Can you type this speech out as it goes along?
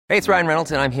Hey, it's Ryan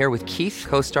Reynolds, and I'm here with Keith,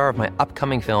 co-star of my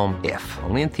upcoming film, If,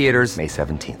 only in theaters May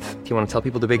 17th. Do you want to tell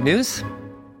people the big news?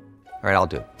 All right, I'll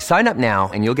do it. Sign up now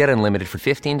and you'll get unlimited for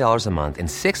 $15 a month and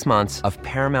 6 months of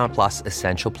Paramount Plus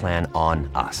Essential Plan on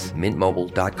us.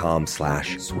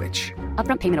 MintMobile.com/switch.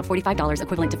 Upfront payment of $45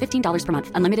 equivalent to $15 per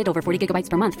month. Unlimited over 40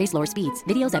 gigabytes per month. Face lower speeds.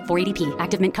 Videos at 480p.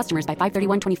 Active Mint customers by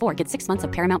 531.24 get 6 months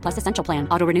of Paramount Plus Essential Plan.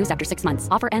 Auto renews after 6 months.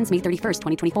 Offer ends May 31st,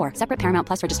 2024. Separate Paramount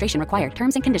Plus registration required.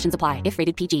 Terms and conditions apply if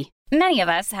rated PG. Many of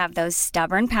us have those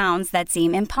stubborn pounds that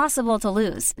seem impossible to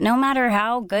lose, no matter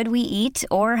how good we eat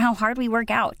or how hard we work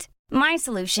out. My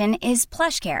solution is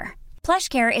PlushCare.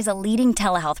 PlushCare is a leading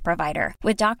telehealth provider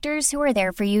with doctors who are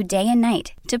there for you day and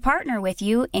night to partner with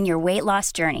you in your weight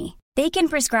loss journey. They can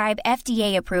prescribe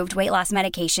FDA-approved weight loss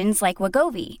medications like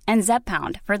Wegovy and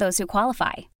Zepbound for those who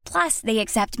qualify. Plus, they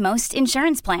accept most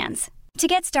insurance plans. To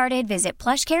get started, visit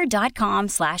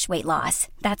plushcare.com/weightloss.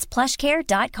 That's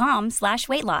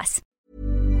plushcare.com/weightloss.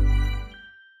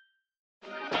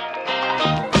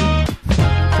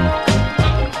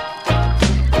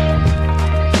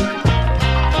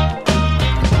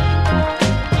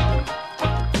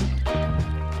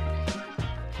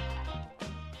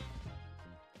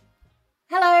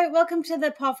 Hello, welcome to the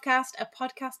podcast, a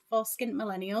podcast for skint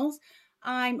millennials.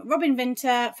 I'm Robin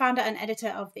Vinter, founder and editor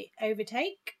of The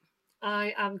Overtake.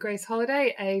 I am Grace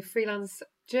Holiday, a freelance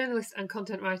journalist and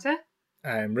content writer.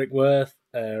 I'm Rick Worth,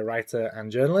 a writer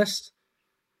and journalist.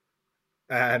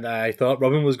 And I thought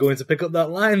Robin was going to pick up that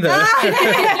line there.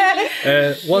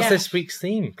 What's this week's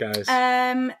theme, guys?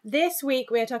 This week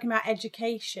we're talking about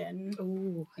education.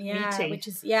 Ooh, meaty. Which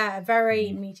is a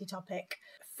very meaty topic.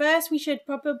 First, we should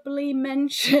probably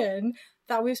mention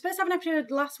that we were supposed to have an episode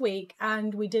last week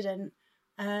and we didn't.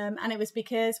 And it was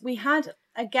because we had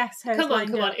a guest host. Come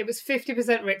on. It was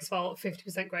 50% Rick's fault,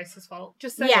 50% Grace's fault.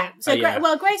 Just say it. So,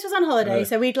 Grace was on holiday,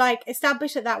 so we'd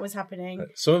established that was happening.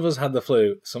 Some of us had the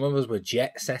flu. Some of us were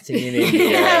jet setting in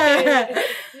India.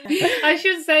 I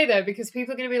should say, though, because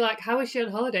people are going to be like, how is she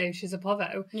on holiday if she's a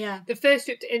povo? Yeah. The first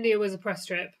trip to India was a press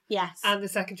trip. Yes. And the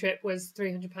second trip was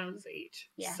 £300 each.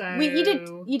 Yeah. So...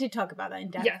 You did talk about that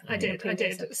in depth. Yeah, I did.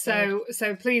 So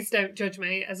please don't judge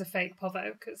me as a fake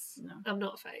povo, because I'm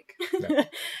not fake. No.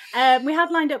 We had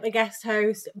lined up a guest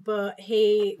host, but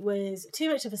he was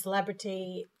too much of a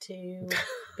celebrity to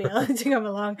be able to come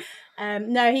along.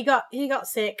 No, he got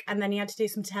sick and then he had to do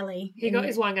some telly. He got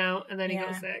his wang out and then he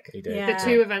got sick. He did. Yeah. The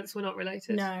two events were not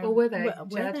related. No. Or were they?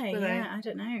 Were they? Were they? Yeah, I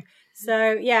don't know.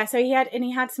 So he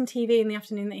had some TV in the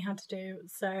afternoon that he had to do.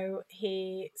 So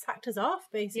he sacked us off,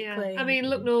 basically. Yeah. I mean,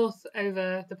 look north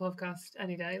over the podcast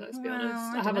any day, let's be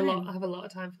honest. I have a lot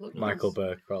of time for look north. Michael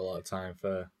Burke got a lot of time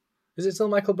for... Is it still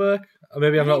Michael Burke? Or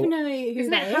maybe I'm I not... don't even know who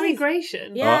Isn't that it Harry is.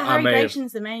 Gratian? Yeah, Oh, Harry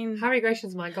Gratian's the main... Harry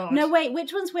Gratian's my god. No, wait,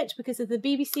 which one's which? Because there's the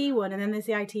BBC one and then there's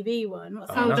the ITV one.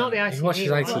 What's not the ITV He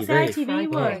watches one. ITV. What's the ITV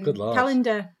one? Oh, good lord.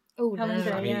 Calendar. Oh, no.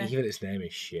 Calendar, I mean, yeah. even its name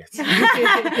is shit.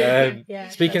 Yeah,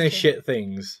 Speaking of that's true. shit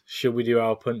things, should we do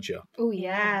our punch-up? Oh,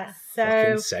 Yeah,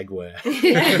 Fucking so...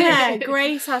 segue.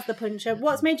 Grace has the punch-up.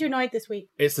 What's made you annoyed this week?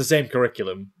 It's the same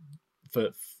curriculum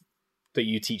that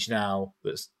you teach now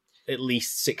that's at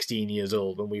least 16 years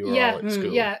old when we were all at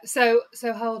school. Yeah. So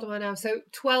how old am I now? So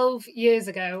 12 years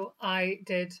ago, I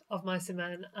did Of Mice and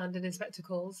Men and An Inspector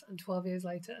Calls, and 12 years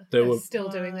later, I'm still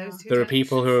doing those two. There are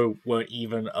people who weren't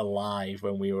even alive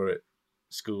when we were at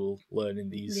school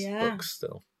learning these books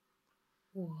still.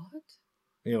 What?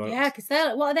 You know, Yeah, because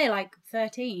what are they, like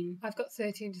 13? I've got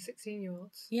 13 to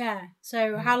 16-year-olds. Yeah,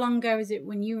 so how long ago was it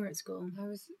when you were at school?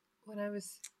 When I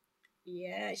was...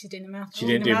 Yeah, she's doing the maths. She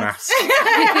didn't do maths.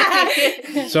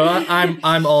 So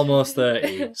I'm almost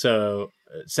 30, so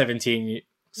 17.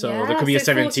 So there could be a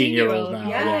 17-year-old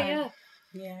now.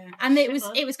 Yeah. And it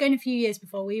was going a few years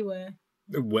before we were.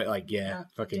 Fucking Yeah,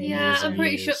 years I'm and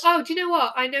pretty years. sure. Oh, do you know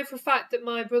what? I know for a fact that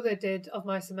my brother did Of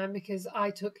Mice and Men because I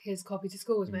took his copy to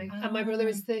school with me, and my brother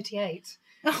is 38.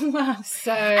 Oh, wow.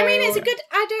 So I mean, I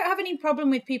don't have any problem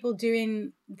with people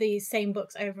doing these same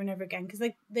books over and over again because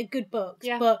they're good books.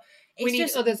 Yeah. But we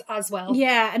need others as well.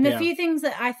 Yeah, and the few things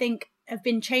that I think have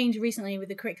been changed recently with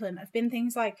the curriculum have been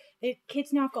things like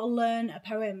kids now have got to learn a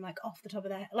poem off the top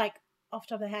of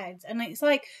their heads, and it's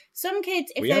like some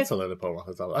kids we had to learn a poem off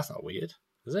the top. That's not weird,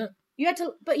 is it? You had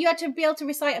to be able to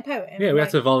recite a poem. Yeah, we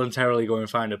had to voluntarily go and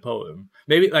find a poem.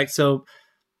 Maybe so.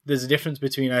 There's a difference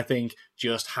between, I think,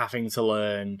 just having to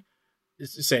learn,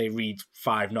 say, read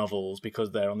 5 novels because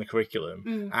they're on the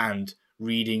curriculum, and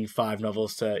reading 5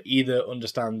 novels to either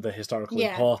understand the historical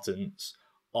importance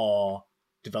or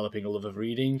developing a love of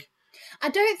reading. I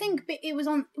don't think it was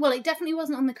on. Well, it definitely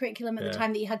wasn't on the curriculum at the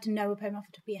time that you had to know a poem off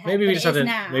the top of your head. Maybe we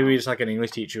just had an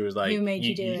English teacher who was like, who made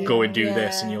you do it. Go and do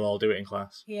this, and you'll all do it in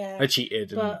class. Yeah, I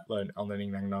cheated and learned On the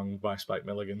Ning Nang Nong by Spike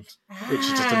Milligan, which is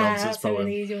just a nonsense poem.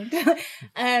 Really easy one.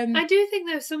 I do think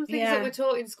there's some things that we're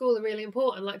taught in school are really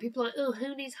important. Like people are like, oh,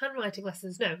 who needs handwriting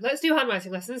lessons? No, let's do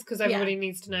handwriting lessons because everybody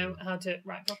needs to know how to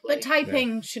write properly. But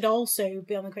typing should also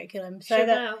be on the curriculum, so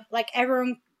that like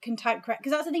everyone can type correct,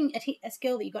 because that's the thing, a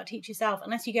skill that you've got to teach yourself,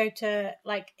 unless you go to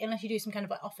unless you do some kind of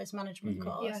like office management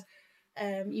course.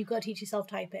 You've got to teach yourself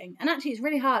typing, and actually it's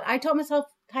really hard. I taught myself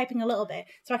typing a little bit,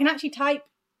 so I can actually type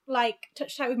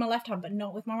touch type with my left hand but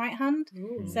not with my right hand.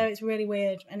 So it's really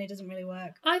weird and it doesn't really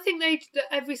work. I think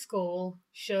every school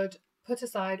should put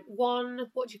aside one,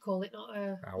 what do you call it, not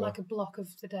a block of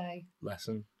the day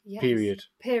lesson. Period.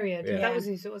 That was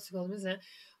what's to call them, isn't it?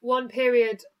 One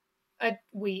period a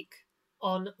week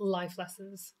on life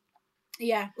lessons.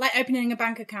 Yeah, like opening a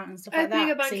bank account and stuff like that.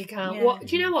 Opening a bank account. Yeah.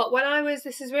 Do you know what? When I was,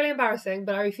 this is really embarrassing,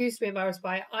 but I refuse to be embarrassed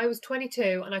by it. I was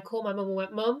 22 and I called my mum and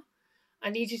went, Mum, I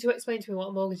need you to explain to me what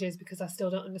a mortgage is because I still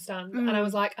don't understand. And I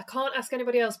was like, I can't ask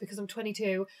anybody else because I'm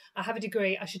 22. I have a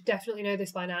degree. I should definitely know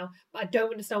this by now. But I don't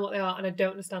understand what they are and I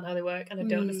don't understand how they work and I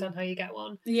don't understand how you get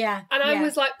one. Yeah. And I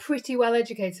was like pretty well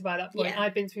educated by that point. Yeah.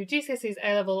 I'd been through GCSEs,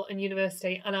 A-level and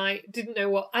university and I didn't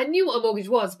know I knew what a mortgage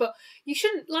was, but you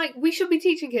shouldn't, we should be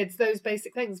teaching kids those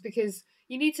basic things because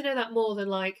you need to know that more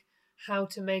than how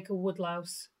to make a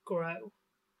woodlouse grow.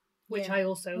 Which I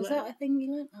also learned. Was that a thing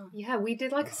you learned? Oh. Yeah, we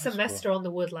did a semester on the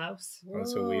woodlouse.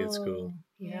 That's a weird school.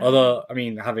 Yeah. Although, I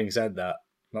mean, having said that,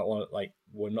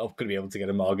 we're not going to be able to get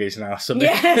a mortgage now, so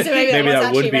maybe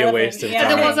that would be a waste of time.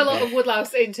 But there was a lot of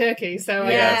woodlouse in Turkey, so I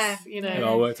guess, it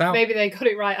all worked out. Maybe they got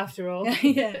it right after all.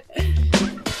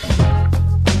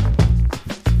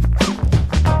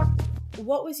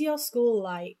 What was your school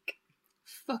like?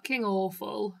 Fucking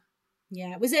awful.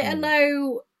 Yeah. Was it a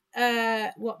low,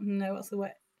 what's the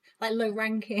word? Low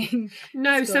ranking.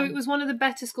 No, school. So it was one of the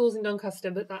better schools in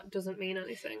Doncaster, but that doesn't mean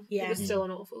anything. Yeah. It was still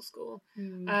an awful school.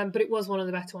 But it was one of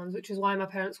the better ones, which is why my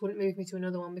parents wouldn't move me to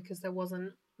another one because there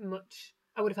wasn't much.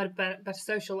 I would have had a better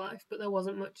social life, but there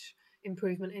wasn't much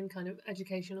improvement in kind of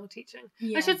education or teaching.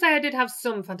 Yeah. I should say I did have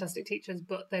some fantastic teachers,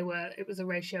 but it was a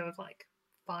ratio of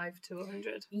 5 to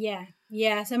 100.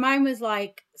 Yeah. So mine was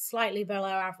slightly below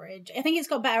average. I think it's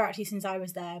got better actually since I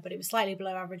was there, but it was slightly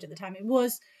below average at the time. It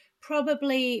was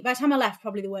probably, by the time I left,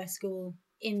 probably the worst school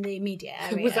in the immediate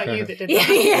area. Was that you that did that?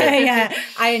 Yeah.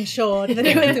 I ensured that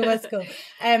it was the worst school.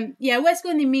 Worst school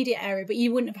in the immediate area, but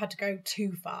you wouldn't have had to go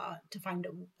too far to find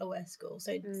a worse school.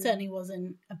 So it certainly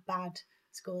wasn't a bad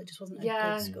school. It just wasn't a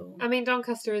good school. I mean,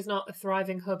 Doncaster is not a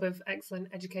thriving hub of excellent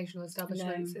educational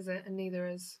establishments, is it? And neither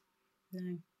is...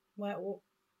 No. Where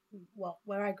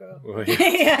I grew up.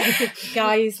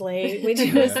 Guiseley, which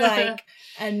was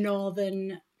a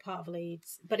northern part of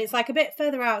Leeds, but it's a bit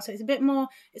further out, so it's a bit more,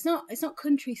 it's not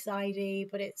countryside-y,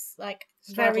 but it's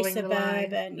very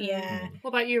suburban. What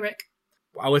about you, Rick?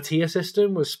 Our tier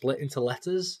system was split into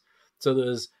letters, so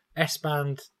there's S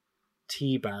band,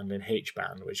 T band and H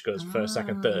band, which goes first,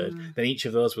 second, third. Then each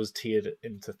of those was tiered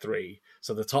into 3,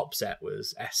 so the top set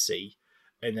was SC,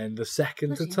 and then the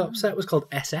second to top set was called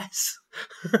SS.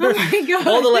 Oh my god!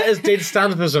 All the letters did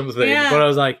stand for something, but I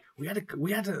was like, we had a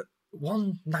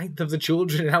 1/9 of the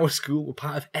children in our school were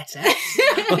part of SS.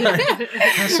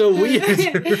 That's so weird.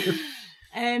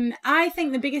 I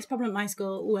think the biggest problem at my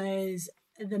school was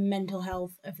the mental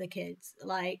health of the kids.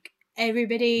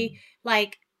 Everybody,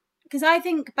 because I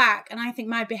think back and I think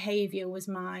my behaviour was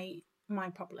my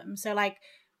problem. So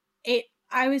it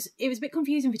was a bit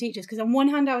confusing for teachers because on one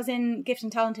hand I was in gifted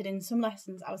and talented. In some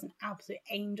lessons I was an absolute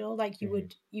angel.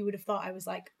 You would have thought I was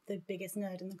the biggest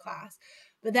nerd in the class,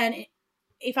 but then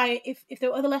if there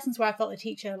were other lessons where I felt the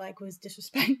teacher was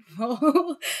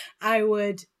disrespectful, I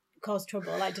would cause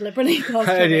trouble, deliberately cause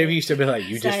trouble. Amy used to be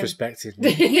you disrespected me.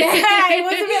 Yeah, it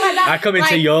was a bit like that. I come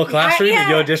into your classroom and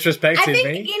you're disrespecting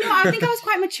me. I think I was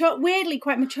quite mature, weirdly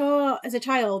quite mature as a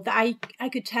child, that I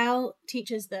could tell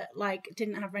teachers that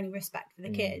didn't have any respect for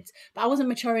the kids, but I wasn't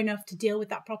mature enough to deal with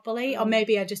that properly, or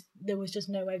maybe there was just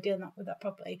no way of dealing with that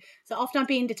properly. So often I'd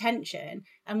be in detention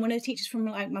and one of the teachers from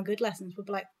my good lessons would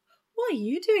be like, what are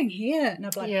you doing here? And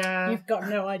I'd be like, you've got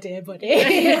no idea, buddy.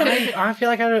 I feel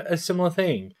like I had a similar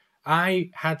thing.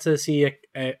 I had to see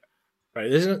right,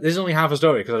 this is only half a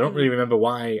story because I don't really remember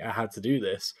why I had to do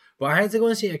this, but I had to go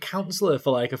and see a counsellor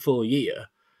for a full year.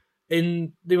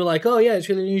 And they were like, oh yeah, it's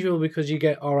really unusual because you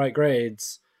get alright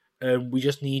grades. We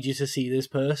just need you to see this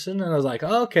person. And I was like,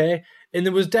 oh, okay. And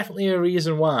there was definitely a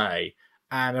reason why.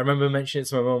 And I remember mentioning it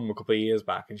to my mum a couple of years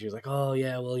back, and she was like, "Oh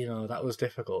yeah, well, that was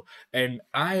difficult." And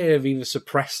I have either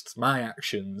suppressed my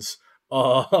actions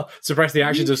or suppressed the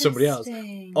actions of somebody else,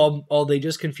 or they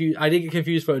just confused. I did get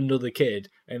confused for another kid,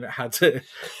 and had to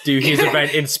do his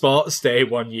event in Sports Day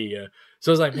one year.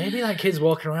 So I was like, maybe like kids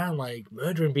walking around like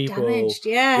murdering people. Damaged,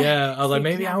 yeah. Yeah, I was like,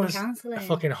 maybe I was a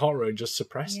fucking horror and just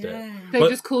suppressed it. They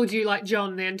just called you like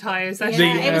John the entire session.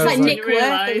 Yeah, it was like Nick Worth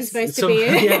that was supposed to be.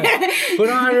 Yeah. But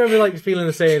I remember like feeling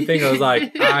the same thing. I was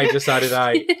like, I decided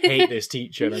I hate this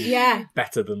teacher and I'm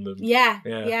better than them. Yeah.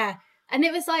 And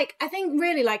it was like, I think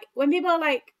really like when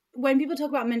people talk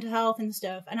about mental health and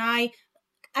stuff, and I,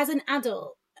 as an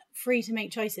adult, free to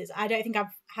make choices, I don't think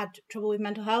I've had trouble with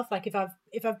mental health. Like if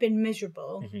I've been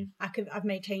miserable, I've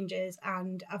made changes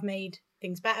and I've made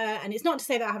things better. And it's not to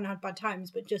say that I haven't had bad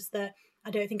times, but just that I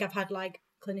don't think I've had like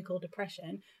clinical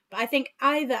depression. But I think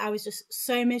either I was just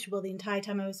so miserable the entire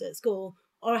time I was at school,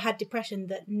 or I had depression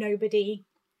that nobody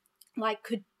like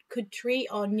could treat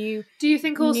or knew. Do you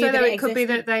think also though it could be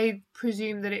that they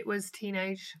presume that it was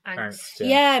teenage angst?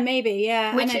 Yeah, maybe,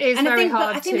 yeah. Which is very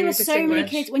hard to distinguish. I think there were so many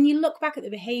kids, when you look back at the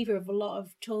behaviour of a lot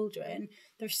of children,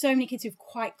 there's so many kids who've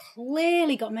quite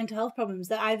clearly got mental health problems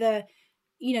that either,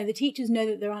 the teachers know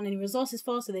that there aren't any resources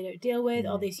for, so they don't deal with,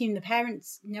 or they assume the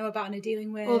parents know about and are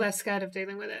dealing with. Or they're scared of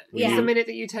dealing with it. Yeah. The minute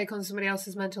that you take on somebody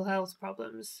else's mental health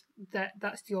problems,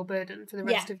 that's your burden for the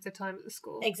rest of the time at the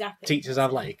school. Exactly. Teachers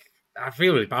have I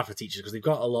feel really bad for teachers because they've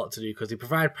got a lot to do because they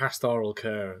provide pastoral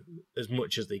care as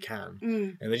much as they can,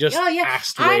 and they just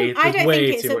asked way, I don't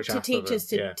way think too it's much up to teachers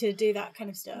to do that kind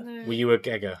of stuff. No. Were you a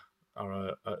gegger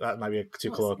or that might be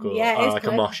too colloquial? Yeah, or like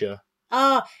a mosher?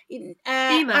 Oh,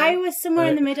 I was somewhere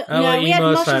in the middle. No, we had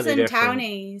moshers and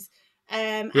townies.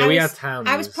 We had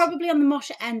townies. I was probably on the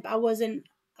mosher end, but I wasn't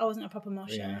a proper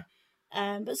mosher. Yeah.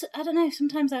 But so, I don't know.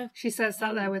 Sometimes she says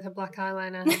that there with her black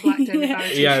eyeliner, her black David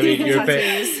Bowie. Yeah, I mean, you're a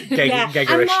bit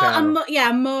geggerish now.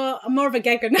 I'm more of a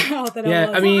gegger now than I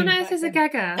was. I mean, what on earth is a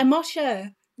gegger? A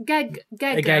mosher. Gegger.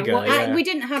 A gegger. We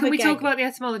didn't have. Can we talk about the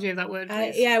etymology of that word?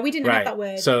 Yeah, we didn't have that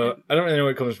word. So I don't really know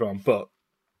where it comes from, but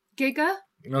gigger.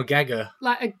 No, gegger.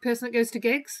 Like a person that goes to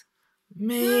gigs.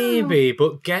 Maybe,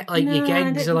 but your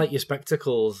gigs are like your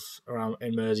spectacles around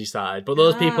in Merseyside, but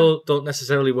those people don't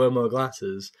necessarily wear more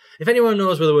glasses. If anyone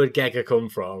knows where the word gegger come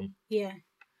from,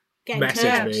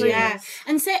 message me. Yeah,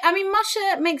 and say, I mean,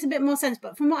 mosher makes a bit more sense,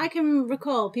 but from what I can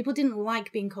recall, people didn't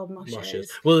like being called moshers.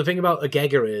 Well, the thing about a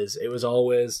gegger is it was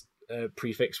always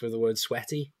prefixed with the word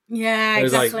sweaty. Yeah,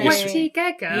 exactly. Sweaty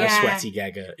gegger? Yeah. Sweaty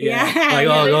gegger. Yeah. Like,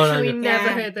 I've literally never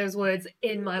heard those words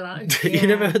in my life. You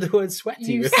never heard the word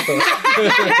sweaty before?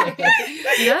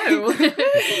 No.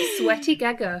 Sweaty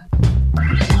gegger.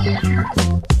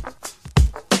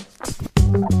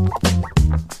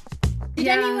 Did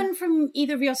anyone from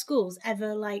either of your schools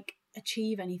ever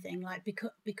achieve anything,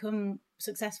 become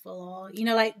successful, or do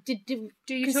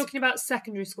you talking about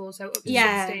secondary school, so up to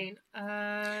 16?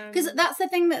 Because that's the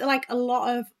thing that a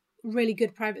lot of really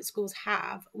good private schools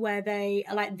have, where they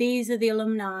are these are the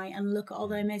alumni and look at all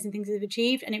the amazing things they've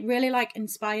achieved, and it really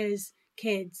inspires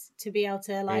kids to be able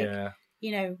to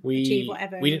achieve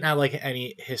whatever. We didn't have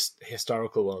any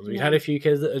historical ones. We had a few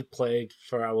kids that had played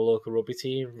for our local rugby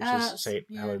team, which is St.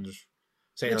 Helens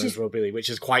Rugby League, which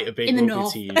is quite a big in the rugby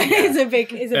north. team. It's a big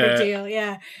deal,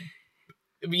 yeah.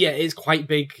 Yeah, it's quite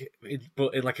big,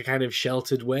 but in a kind of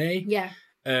sheltered way. Yeah.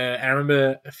 I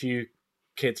remember a few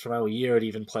kids from our year had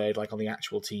even played on the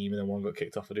actual team, and then one got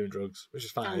kicked off for doing drugs, which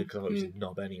is fine because I thought it was a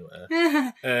knob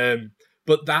anyway.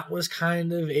 But that was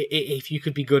kind of, if you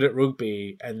could be good at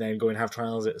rugby and then go and have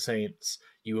trials at Saints,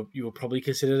 you were probably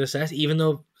considered a success, even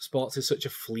though sports is such a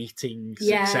fleeting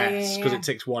success because it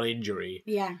takes one injury.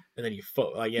 Yeah. And then you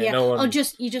no one. Or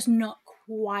you're just not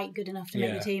quite good enough to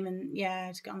make the team and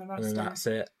to get on the roster. And then that's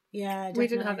it. Yeah, definitely. We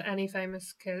didn't have any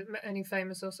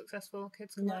famous or successful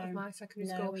kids come out of my secondary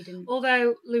school. No, we didn't.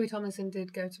 Although Louis Tomlinson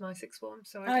did go to my sixth form,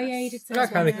 so I guess he did.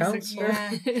 That kind of counts.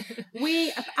 Yeah.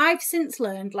 I've since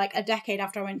learned, a decade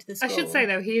after I went to the school. I should say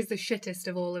though, he is the shittest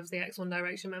of all of the X One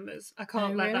Direction members. I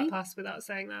can't let that pass without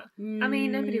saying that. I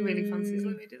mean, nobody really fancies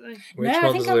Louis, do they?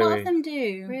 I think a lot of them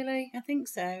do. Really? I think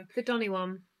so. The Donny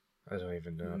one. I don't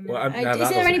even know. No. Well, is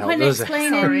there any point in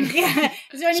explaining?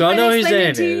 So I know who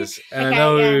Zayn is, and I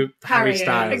know who Harry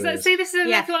Styles is. See, this is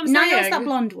exactly what I'm saying. Niall's that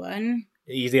blonde one.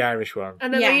 He's the Irish one.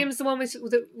 And then Liam's the one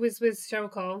that was with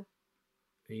Cheryl Cole.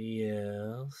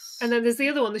 Yes. And then there's the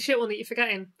other one, the shit one that you're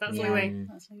forgetting. That's Louis.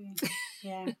 That's Louis.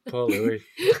 Yeah. Poor Louis.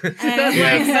 That's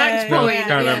my exact point.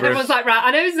 Can't remember. Everyone's like, right,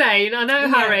 I know Zayn, I know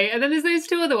Harry, and then there's those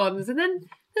two other ones, and then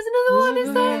there's another one,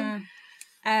 is there?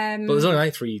 But there's only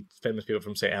 3 famous people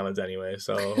from St. Helens anyway,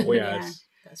 so we had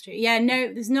That's true. Yeah,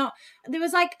 no, there's not. There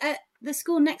was like the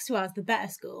school next to ours, the better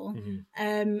school.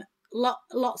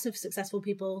 Lots of successful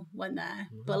people went there,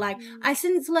 but like I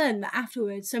since learned that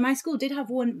afterwards. So my school did have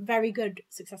one very good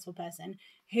successful person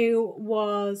who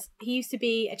he used to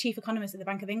be a chief economist at the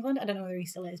Bank of England. I don't know whether he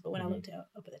still is, but when I looked it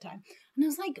up at the time, and I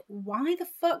was like, why the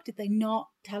fuck did they not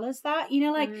tell us that? You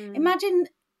know, like imagine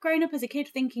growing up as a kid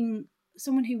thinking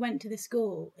someone who went to this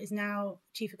school is now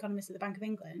chief economist at the Bank of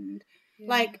England.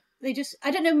 Like they just,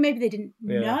 I don't know, maybe they didn't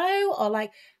know, or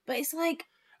like, but it's like,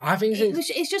 I think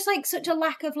it's just like such a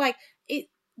lack of like it.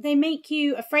 They make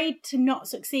you afraid to not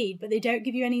succeed, but they don't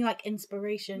give you any like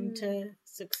inspiration to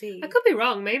succeed. I could be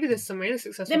wrong. Maybe there's some really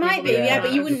successful. There might be,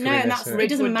 but you wouldn't know, and it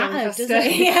doesn't matter, does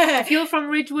it? Yeah. If you're from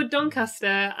Ridgewood,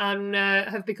 Doncaster, and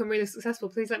have become really successful,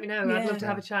 please let me know. I'd love to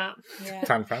have a chat.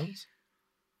 Tan France.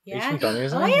 Yeah.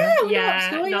 Oh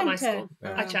Yeah, not my school.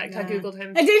 No. I checked. I googled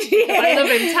him. I did. Yeah. I love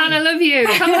him. Tan, I love you.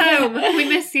 Come home. We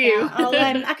miss you.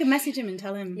 I can message him and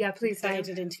tell him. Yeah, please. I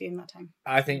did interview him that time.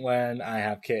 I think when I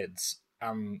have kids,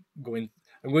 I'm going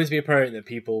to be a parent that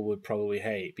people would probably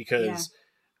hate, because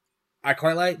I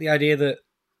quite like the idea that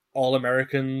all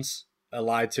Americans are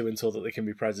lied to until that they can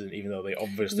be president, even though they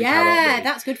obviously cannot be. Yeah,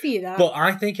 that's good for you, though. But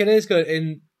I think it is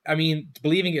good. I mean,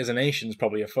 believing it as a nation is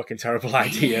probably a fucking terrible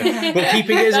idea. But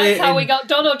keeping it as That's how we got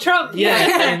Donald Trump.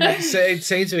 Yeah, and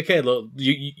saying to a kid, look,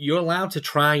 you're allowed to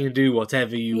try and do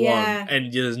whatever you want,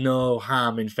 and there's no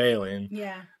harm in failing.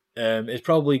 Yeah. It's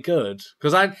probably good,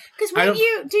 because don't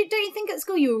you think at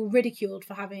school you were ridiculed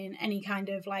for having any kind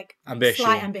of like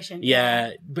slight ambition?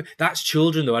 Yeah, but that's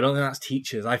children though. I don't think that's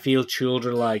teachers. I feel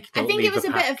children I think it was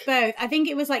a bit of both. I think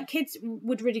it was like kids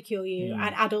would ridicule you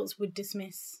and adults would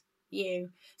dismiss you.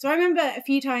 So I remember a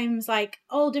few times like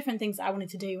all different things that I wanted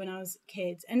to do when I was a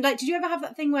kid. And like, did you ever have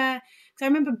that thing where, because I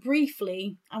remember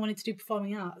briefly I wanted to do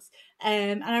performing arts,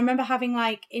 and I remember having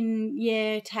like in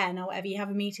year 10 or whatever, you have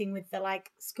a meeting with the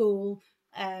like school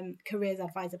careers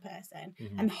advisor person,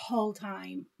 and the whole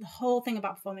thing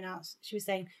about performing arts, she was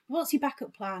saying, what's your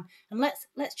backup plan, and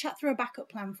let's chat through a backup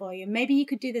plan for you, maybe you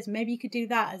could do this, maybe you could do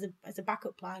that as a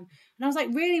backup plan. And I was like,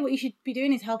 really, what you should be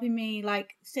doing is helping me like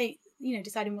say, you know,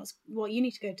 deciding what you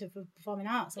need to go to for performing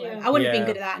arts. So I wouldn't have been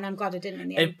good at that, and I'm glad I didn't in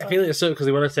the end. I feel it's so, because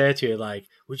they want to say to you, like,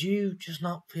 would you just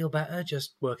not feel better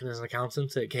just working as an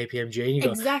accountant at KPMG? And you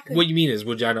go, exactly. What you mean is,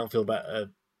 would I not feel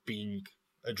better being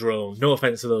a drone? No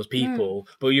offense to those people,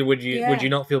 but would you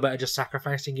not feel better just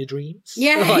sacrificing your dreams?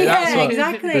 Yeah, like, that's what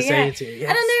exactly. they're saying to you. Yes.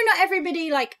 And I know not everybody,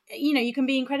 like, you know, you can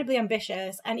be incredibly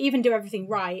ambitious and even do everything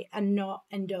right and not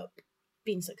end up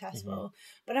being successful.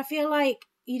 But I feel like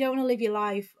you don't want to live your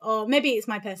life, or maybe it's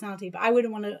my personality, but I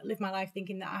wouldn't want to live my life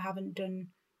thinking that I haven't done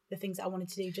the things that I wanted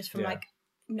to do just from like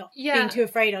not being too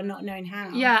afraid or not knowing how.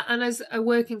 Yeah, and as a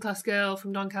working class girl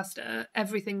from Doncaster,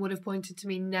 everything would have pointed to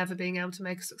me never being able to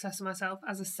make a success of myself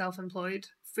as a self-employed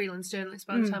freelance journalist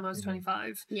by the time I was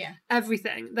 25. Yeah.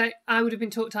 Everything. I would have been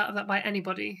talked out of that by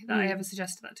anybody that I ever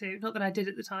suggested that to. Not that I did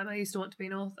at the time. I used to want to be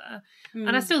an author.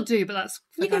 And I still do, but that's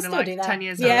for kind of like 10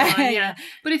 years down the line. Yeah.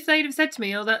 But if they'd have said to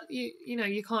me, oh, that you know,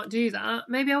 you can't do that,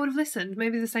 maybe I would have listened.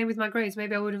 Maybe the same with my grades.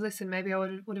 Maybe I would have listened. Maybe I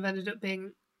would have ended up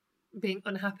being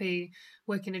unhappy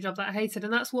working a job that I hated.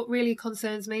 And that's what really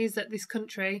concerns me, is that this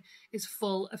country is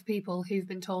full of people who've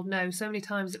been told no so many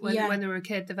times that when they were a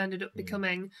kid, they've ended up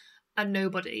becoming a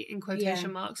nobody in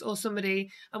quotation marks, or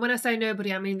somebody. And when I say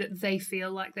nobody, I mean that they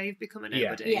feel like they've become a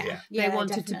nobody. They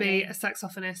wanted to be a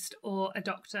saxophonist or a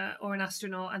doctor or an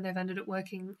astronaut, and they've ended up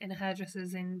working in a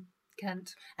hairdresser's in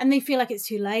Kent. And they feel like it's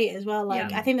too late as well.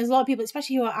 Like, I think there's a lot of people,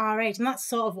 especially who are our age, and that's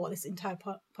sort of what this entire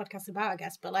podcast is about, I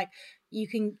guess. But like, you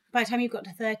can, by the time you've got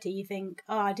to 30, you think,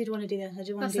 oh, I did want to do this, I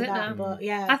did want to do that. But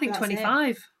I think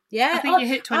 25. Yeah, I think you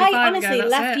hit 25. I honestly and go,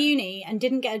 left uni and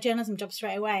didn't get a journalism job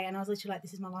straight away, and I was literally like,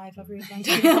 "This is my life. I've really done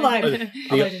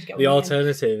it." The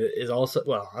alternative is also,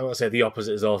 well, I won't say the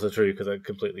opposite is also true, because it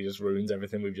completely just ruins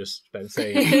everything we've just been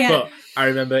saying. But I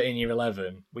remember in year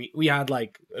 11, we had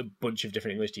like a bunch of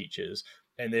different English teachers.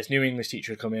 And this new English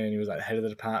teacher had come in, he was like the head of the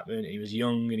department, he was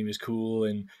young and he was cool,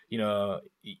 and, you know,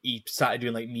 he started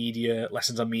doing like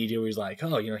lessons on media, where he's like,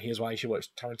 oh, you know, here's why you should watch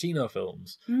Tarantino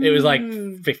films. It was like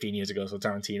 15 years ago, so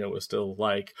Tarantino was still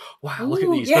like, wow, look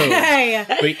at these films.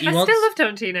 But I still love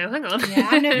Tarantino, hang on.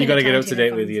 Yeah, you got to get up to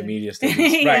date with your media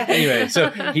studies. Right, anyway, so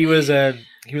he was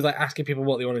like asking people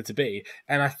what they wanted to be,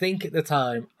 and I think at the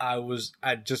time I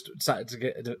just started to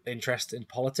get an interest in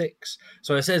politics,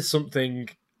 so I said something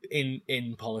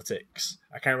in politics.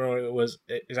 I can't remember what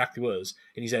it exactly was.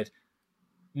 And he said,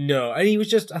 no. And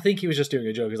I think he was just doing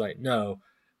a joke. He's like, no,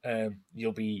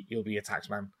 you'll be a tax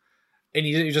man. And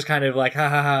he was just kind of like, ha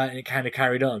ha ha, and it kind of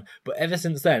carried on. But ever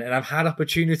since then, and I've had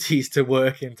opportunities to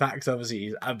work in tax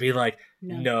overseas, I've been like,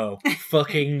 no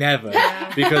fucking never.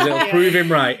 Because it'll prove him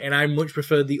right. And I much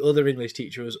preferred the other English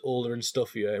teacher who was older and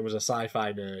stuffier. It was a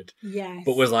sci-fi nerd. Yes.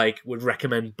 But was like, would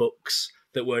recommend books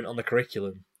that weren't on the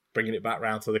curriculum, bringing it back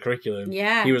round to the curriculum.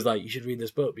 Yeah. He was like, you should read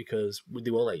this book because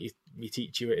they won't let you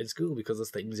teach you it in school because there's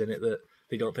things in it that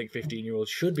they don't think 15-year-olds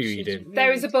should be reading.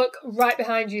 There is a book right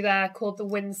behind you there called The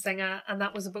Wind Singer, and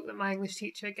that was a book that my English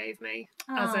teacher gave me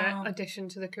as an addition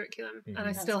to the curriculum. And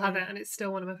I still have it, and it's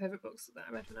still one of my favourite books that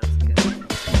I read when I was a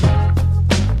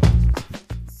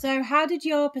kid. So how did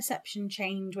your perception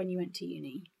change when you went to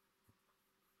uni?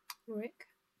 Rick,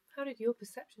 how did your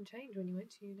perception change when you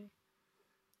went to uni?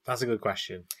 That's a good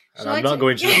question. And Shall I'm I not ta-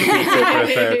 going to repeat it for a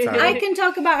third time. I can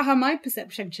talk about how my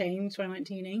perception changed when I went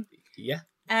to uni. Yeah.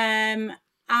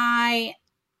 I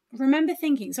remember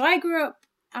thinking, so I grew up,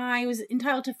 I was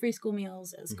entitled to free school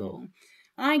meals at school.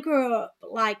 And I grew up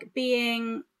like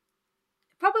being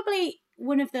probably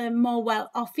one of the more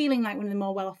feeling like one of the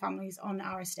more well-off families on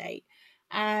our estate.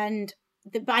 And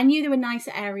but I knew there were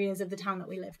nicer areas of the town that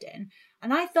we lived in.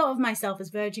 And I thought of myself as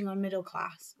verging on middle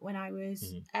class when I was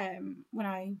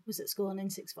at school and in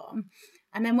sixth form.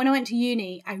 And then when I went to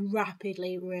uni, I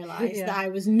rapidly realised that I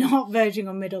was not verging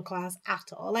on middle class at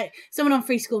all. Like someone on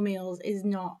free school meals is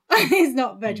not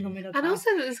verging on middle class. And also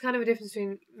that there's kind of a difference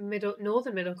between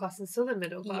northern middle class and southern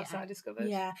middle class, I discovered.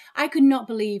 Yeah. I could not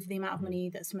believe the amount of money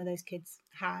that some of those kids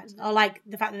had. Or like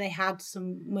the fact that they had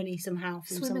some money somehow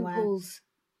from Swimming somewhere. pools.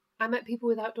 I met people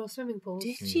with outdoor swimming pools.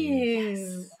 Did you?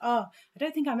 Yes. Oh, I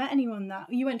don't think I met anyone that...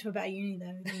 You went to a better uni,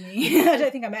 though, than me. I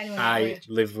don't think I met anyone that I rich.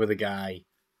 lived with a guy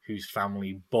whose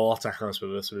family bought a house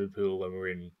with a swimming pool when we were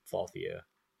in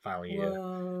final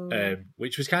year,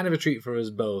 which was kind of a treat for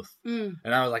us both. And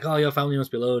I was like, oh, your family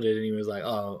must be loaded. And he was like,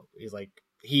 oh,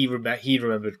 he'd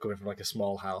remembered coming from like a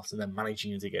small house and then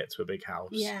managing to get to a big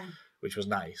house, which was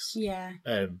nice. Yeah.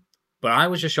 But I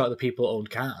was just shocked that people owned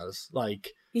cars.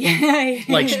 Like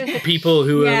people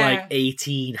who were like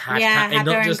 18 had cars, and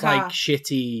not just like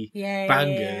shitty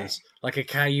bangers, like a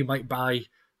car you might buy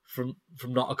from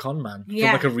not a con man, from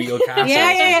like a real car.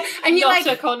 And you're not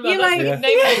like, a con man. That's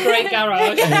named a great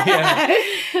garage.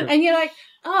 And you're like,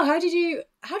 oh, how did you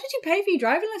pay for your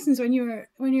driving lessons when you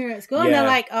were at school? And they're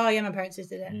like, oh yeah, my parents just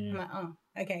did it. I'm like, oh,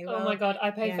 okay. Well, oh my god,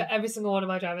 I paid for every single one of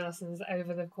my driving lessons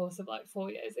over the course of like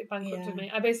 4 years. It bankrupted me.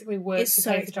 I basically worked to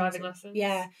pay for driving lessons.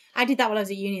 Yeah, I did that when I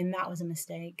was at uni, and that was a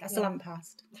mistake. I still haven't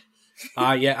passed.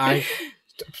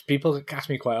 People ask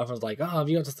me quite often, I was like, oh, have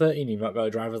you got to 13 and you've not got a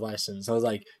driver's license? I was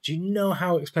like, do you know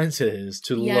how expensive it is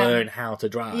to learn how to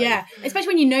drive? Yeah, especially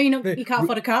when you know you can't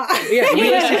afford a car.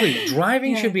 Realistically,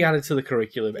 driving should be added to the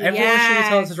curriculum. Everyone should be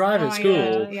taught to drive at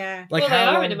school. Yeah. Like they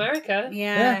are in America.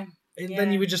 Yeah. And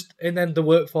then you would and then the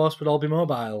workforce would all be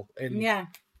mobile. And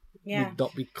would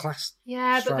not be class.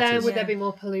 Yeah, but then would there be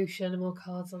more pollution and more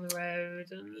cars on the road?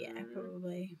 And,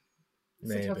 probably.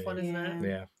 It's a tough one, isn't it?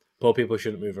 Yeah. Poor people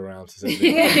shouldn't move around to say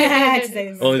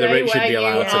only the rich should be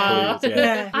allowed to pollute.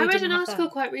 Yeah. I read an article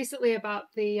quite recently about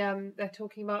they're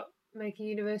talking about making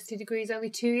university degrees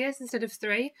only 2 years instead of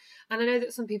 3. And I know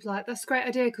that some people are like, that's a great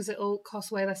idea because it'll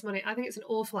cost way less money. I think it's an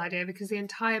awful idea because the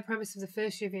entire premise of the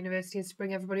first year of university is to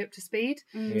bring everybody up to speed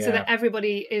so that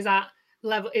everybody is at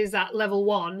level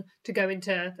 1 to go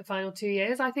into the final 2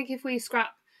 years. I think if we scrap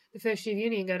the first year of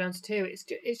uni and go down to 2,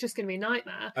 it's just going to be a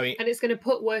nightmare. And it's going to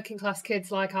put working class kids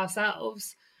like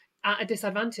ourselves at a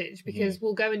disadvantage because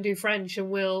we'll go and do French and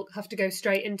we'll have to go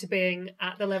straight into being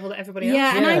at the level that everybody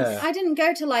else is. And I didn't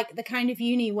go to like the kind of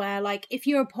uni where like if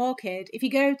you're a poor kid, if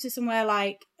you go to somewhere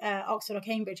like Oxford or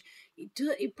Cambridge,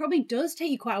 it probably does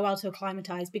take you quite a while to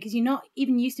acclimatise because you're not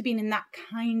even used to being in that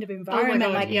kind of environment,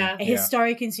 a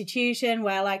historic institution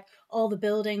where like all the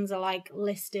buildings are like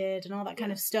listed and all that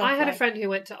kind of stuff. I had a friend who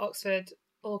went to Oxford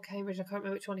or Cambridge, I can't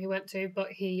remember which one he went to, but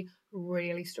he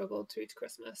really struggled through to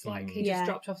Christmas. Like he just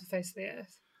dropped off the face of the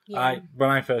earth. When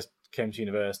I first came to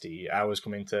university, I was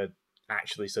coming to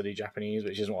actually study Japanese,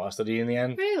 which isn't what I studied in the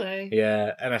end. Really?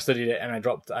 Yeah, and I studied it and I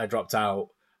dropped out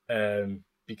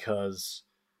because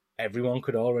everyone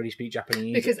could already speak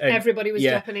Japanese. Because everybody was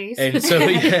Japanese. And so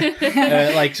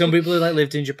like some people like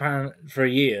lived in Japan for a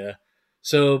year.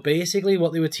 So basically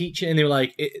what they were teaching, and they were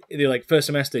like first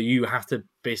semester you have to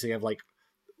basically have like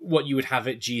what you would have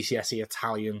at GCSE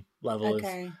Italian level of,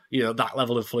 that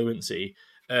level of fluency.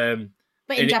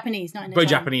 But in Japanese, not in Italian. But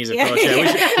Japanese, of course,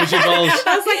 which involves...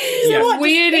 I was like, what?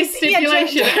 Weirdest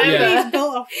stipulation ever.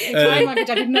 Built off Italian language,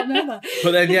 I did not know that.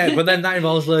 But then that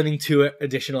involves learning 2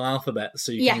 additional alphabets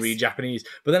so you can read Japanese.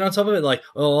 But then on top of it,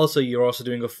 also you're also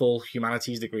doing a full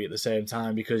humanities degree at the same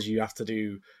time because you have to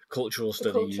do cultural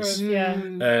The culture studies. of,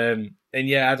 yeah. And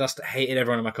yeah, I just hated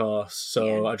everyone in my course,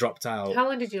 so I dropped out. How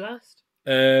long did you last?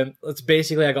 It's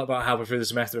basically I got about halfway through the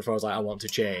semester before I was like, I want to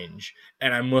change,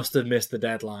 and I must have missed the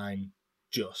deadline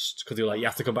just because they were like, you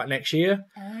have to come back next year.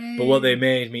 But what they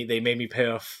made me pay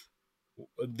off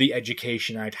the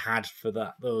education I'd had for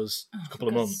those couple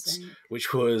of months,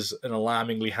 which was an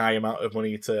alarmingly high amount of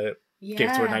money to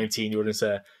give to a 19-year-old and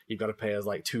say, you've got to pay us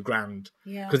like $2,000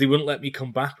 because they wouldn't let me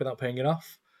come back without paying it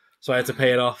off. So I had to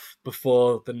pay it off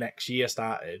before the next year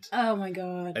started. Oh my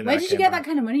God. Where did you get that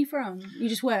kind of money from? You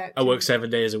just worked? I worked 7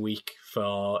 days a week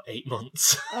for 8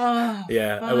 months. Oh,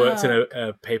 yeah. Fuck. I worked in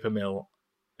a paper mill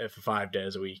for 5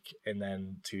 days a week and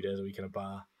then 2 days a week in a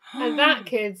bar. And that,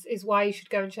 kids, is why you should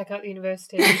go and check out the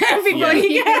university. Before you go.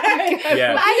 Yeah.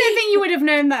 But I don't think you would have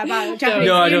known that about Japanese.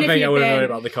 No, I don't think I would have known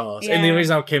about the course. Yeah. And the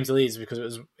reason I came to Leeds is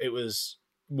because it was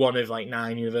one of like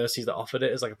 9 universities that offered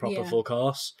it as like a proper full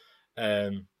course.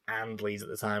 And Leeds at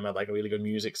the time had like a really good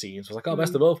music scene. So I was like, oh,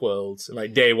 best of both worlds. And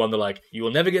like day one, they're like, you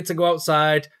will never get to go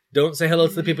outside. Don't say hello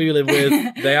to the people you live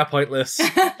with. They are pointless.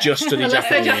 Just study Japanese.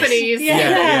 They're Japanese.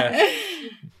 Yeah.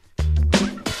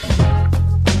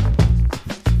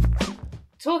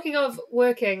 Talking of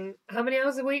working, how many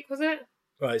hours a week was it?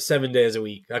 Right, 7 days a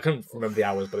week. I couldn't remember the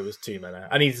hours, but it was too many.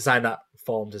 I need to sign that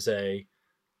form to say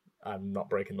I'm not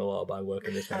breaking the law by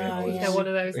working this many hours. Yeah, one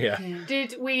of those. Yeah.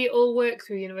 Did we all work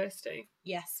through university?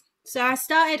 Yes. So I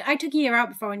took a year out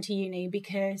before I went to uni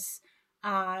because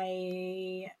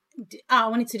I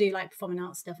wanted to do like performing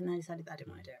arts stuff, and then I decided that I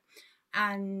didn't want to do it.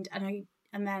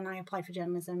 And then I applied for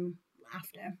journalism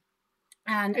after.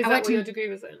 And Is that what your degree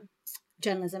was in?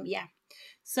 Journalism, yeah.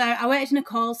 So I worked in a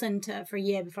call centre for a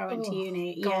year before I went to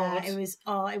uni. God. Yeah, it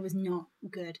was not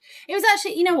good. It was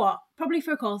actually, you know what? Probably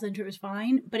for a call centre it was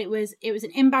fine, but it was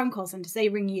an inbound call centre. So they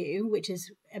ring you, which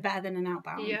is better than an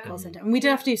outbound call centre. And we did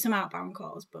have to do some outbound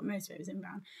calls, but most of it was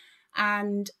inbound.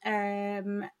 And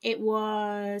it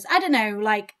was, I don't know,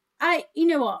 like you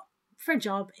know what? For a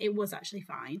job, it was actually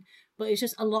fine, but it's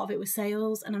just a lot of it was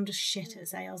sales, and I'm just shit at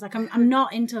sales. Like I'm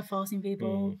not into forcing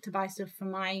people to buy stuff for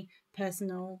my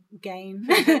personal gain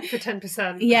for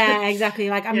 10%. Yeah, exactly.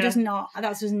 Like I'm just not.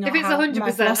 That's just not. If it's how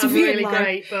 100%, I'm really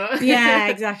great. But yeah,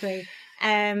 exactly.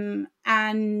 And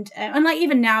like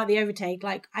even now at the Overtake,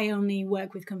 like I only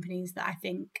work with companies that I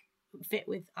think fit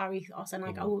with our ethos, and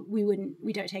like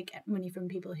we don't take money from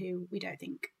people who we don't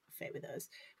think fit with us,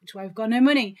 which is why we've got no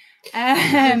money. So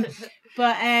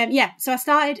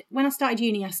when I started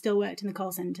uni, I still worked in the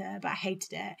call centre, but I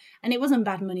hated it, and it wasn't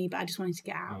bad money, but I just wanted to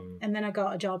get out. And then I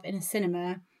got a job in a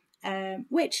cinema,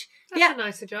 which that's a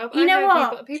nicer job. You know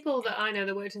what? People that I know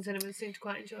that worked in cinemas seem to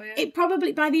quite enjoy it. It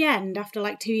probably by the end, after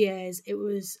like 2 years, it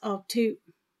was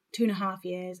 2.5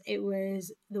 years, it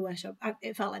was the worst job.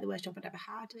 It felt like the worst job I'd ever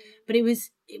had. But it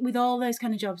was, with all those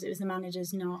kind of jobs, it was the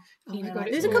managers, not,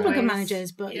 there's a couple of good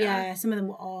managers, but some of them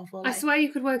were awful. I swear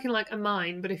you could work in like a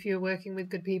mine, but if you were working with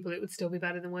good people, it would still be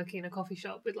better than working in a coffee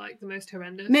shop with like the most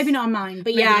horrendous. Maybe not a mine,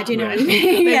 but I do know what you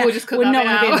mean. Maybe we'll just cut that not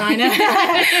want to be a miner.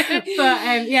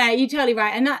 But you're totally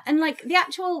right. And like the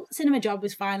actual cinema job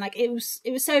was fine. Like it was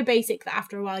so basic that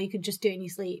after a while you could just do it in your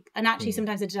sleep. And actually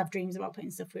sometimes I did have dreams about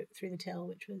putting stuff through the till,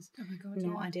 which was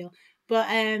not ideal. But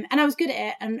and I was good at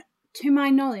it, and to my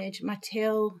knowledge, my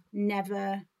till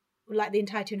never, like the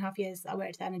entire 2.5 years that I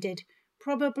worked there, and I did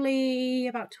probably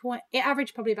about 20, it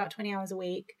averaged probably about 20 hours a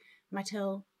week. My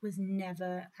till was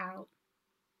never out.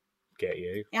 Get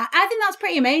you. Yeah, I think that's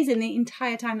pretty amazing the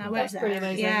entire time that I worked there. Pretty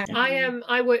amazing. Yeah.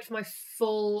 I worked for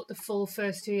the full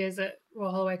first 2 years at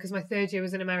Royal Holloway because my third year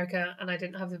was in America and I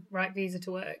didn't have the right visa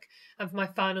to work. And for my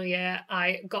final year,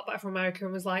 I got back from America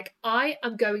and was like, I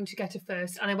am going to get a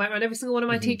first. And I went around every single one of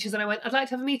my teachers and I went, I'd like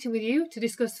to have a meeting with you to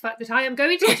discuss the fact that I am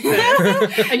going to get a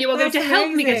first and you are going to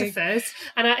help me get a first.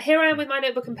 And here I am with my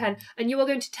notebook and pen and you are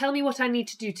going to tell me what I need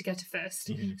to do to get a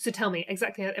first. So tell me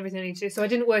exactly everything I need to do. So I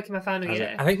didn't work in my final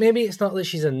year. I think maybe it's not that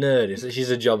she's a nerd, it's that she's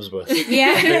a jobs buff.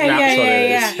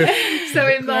 Yeah. So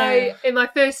in my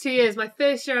first 2 years, my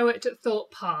first year I worked at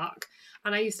Thorpe Park,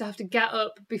 and I used to have to get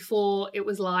up before it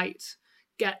was light,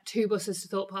 get 2 buses to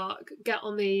Thorpe Park, get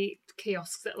on the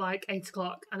kiosks at like 8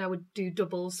 o'clock, and I would do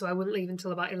doubles, so I wouldn't leave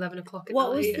until about 11 o'clock at night.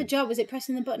 What was the job? Was it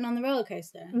pressing the button on the roller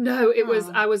coaster? No, it was.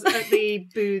 I was at the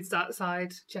booths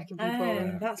outside checking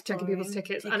people's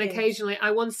tickets, and occasionally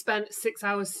I once spent 6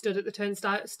 hours stood at the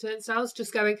turnstiles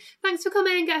just going, "Thanks for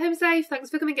coming, get home safe. Thanks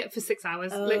for coming, get," for 6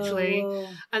 hours, literally.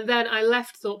 And then I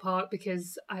left Thorpe Park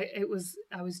because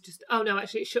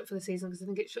it shut for the season because I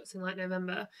think it shuts in like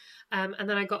November. And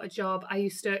then I got a job. I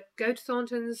used to go to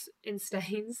Thornton's in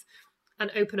Staines and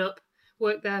open up,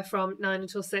 work there from 9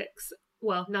 until 6,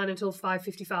 well, 9 until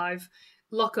 5:55,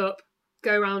 lock up,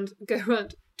 go around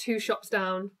 2 streets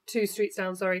down, to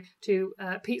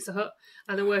Pizza Hut,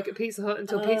 and then work at Pizza Hut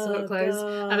until Pizza Hut closed.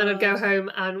 God. And then I'd go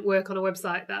home and work on a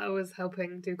website that I was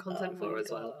helping do content for as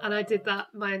well. And I did that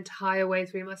my entire way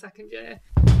through my second year.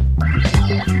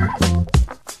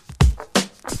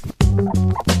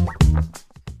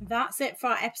 That's it for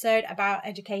our episode about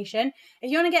education. If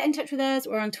you want to get in touch with us,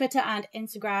 we're on Twitter and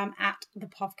Instagram at The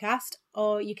Podcast,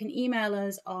 or you can email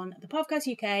us on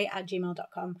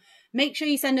thepodcastuk@gmail.com. Make sure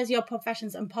you send us your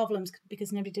professions and problems,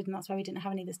 because nobody did, and that's why we didn't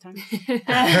have any this time,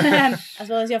 as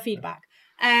well as your feedback.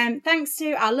 Thanks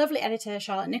to our lovely editor,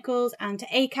 Charlotte Nichols, and to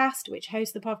Acast, which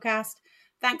hosts the podcast.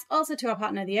 Thanks also to our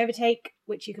partner, The Overtake,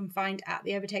 which you can find at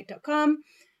theovertake.com.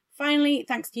 Finally,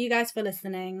 thanks to you guys for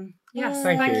listening. Yes,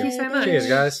 thank you so much. Cheers,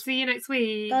 guys. See you next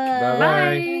week.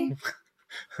 Bye.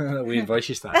 Weird voice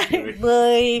you started.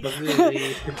 Bye.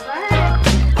 Bye.